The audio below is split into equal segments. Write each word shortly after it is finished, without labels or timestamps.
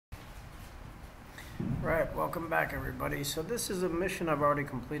Right, welcome back everybody. So this is a mission I've already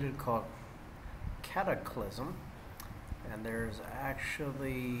completed called CataClysm. And there's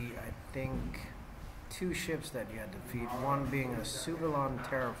actually, I think, two ships that you had to defeat. One being a Subalon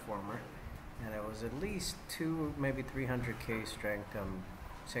terraformer, and it was at least two, maybe 300k strength. I'm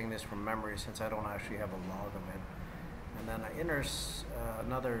saying this from memory since I don't actually have a log of it. And then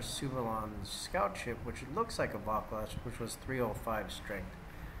another Subalon scout ship, which looks like a Voklas, which was 305 strength.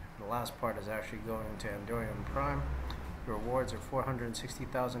 The last part is actually going to Andorian Prime. The rewards are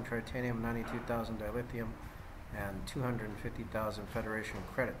 460,000 Tritanium, 92,000 dilithium, and 250,000 Federation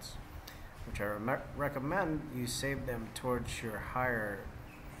credits, which I recommend you save them towards your higher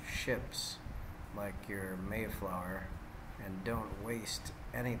ships, like your Mayflower, and don't waste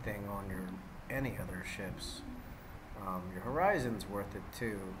anything on any other ships. Your Horizon's worth it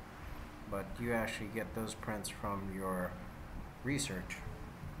too, but you actually get those prints from your research.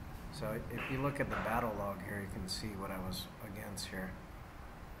 So if you look at the battle log here, you can see what I was against here.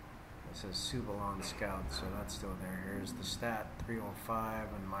 It says Subalon Scout, so that's still there. Here's the stat, 305,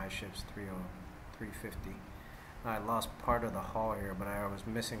 and my ship's 350. I lost part of the hull here, but I was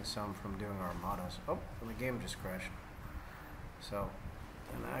missing some from doing armadas. Oh, the game just crashed. So,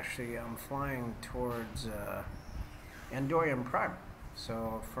 and actually I'm flying towards Andorian Prime.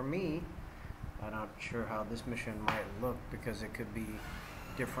 So for me, I'm not sure how this mission might look because it could be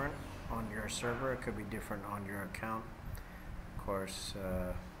different on your server, it could be different on your account. Of course,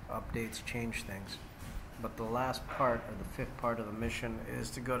 updates change things. But the last part, or the fifth part of the mission, is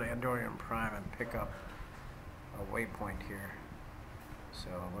to go to Andorian Prime and pick up a waypoint here. So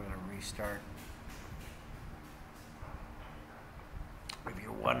we're going to restart. If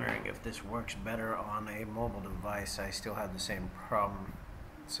you're wondering if this works better on a mobile device, I still have the same problem.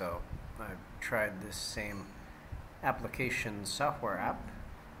 So I've tried this same application software app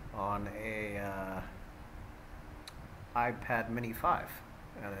on a iPad Mini 5,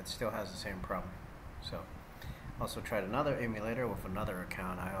 and it still has the same problem. So also tried another emulator with another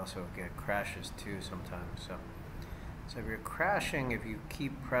account. I also get crashes too sometimes. So if you're crashing, if you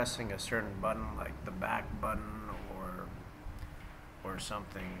keep pressing a certain button like the back button or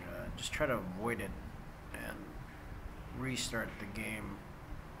something, just try to avoid it and restart the game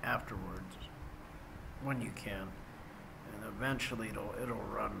afterwards when you can. And eventually it'll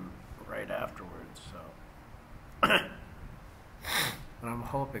run right afterwards. So, and I'm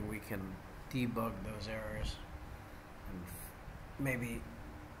hoping we can debug those errors, and maybe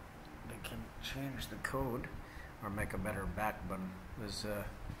they can change the code or make a better back button. Because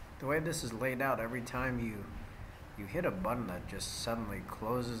the way this is laid out, every time you hit a button that just suddenly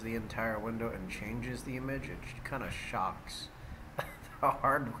closes the entire window and changes the image, it kind of shocks the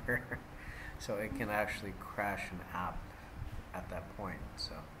hardware, so it can actually crash an app at that point.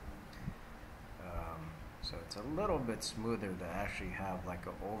 So so it's a little bit smoother to actually have like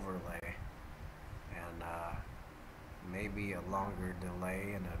an overlay and maybe a longer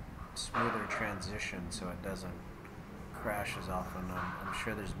delay and a smoother transition so it doesn't crash as often. I'm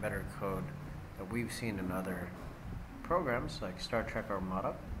sure there's better code that we've seen in other programs like StarTrek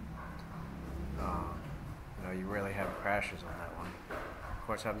Armada. You really have crashes on that one. Of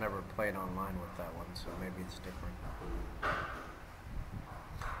course, I've never played online with that one, so maybe it's different.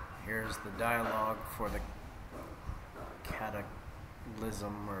 Here's the dialogue for the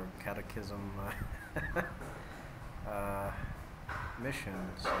CataClysm or CataClysm mission.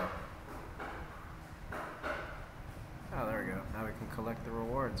 So, oh, there we go. Now we can collect the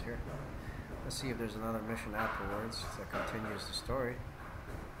rewards here. Let's see if there's another mission afterwards that continues the story.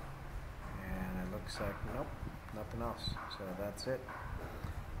 And it looks like, nope, nothing else. So that's it.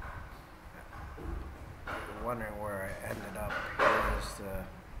 You're wondering where I ended up. Here's the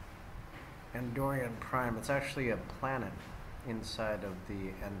Andorian Prime. It's actually a planet inside of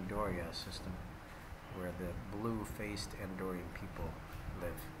the Andoria system where the blue-faced Andorian people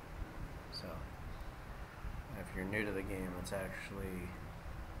live. So if you're new to the game, it's actually,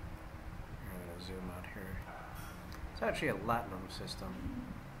 I'm going to zoom out here. It's actually a Latinum system.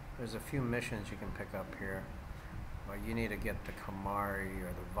 There's a few missions you can pick up here. Well, you need to get the Kamari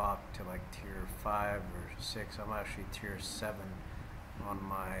or the Vok to like tier 5 or 6. I'm actually tier 7 on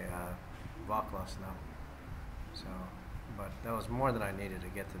my Voklas now. So, but that was more than I needed to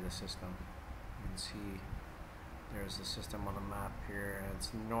get to this system. You can see there's the system on the map here.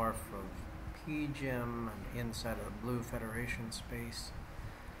 It's north of PGM and inside of the Blue Federation space.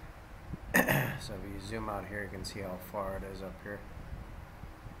 So if you zoom out here, you can see how far it is up here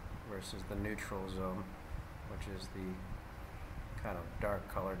versus the neutral zone, which is the kind of dark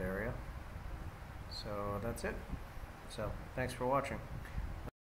colored area. So that's it. So thanks for watching.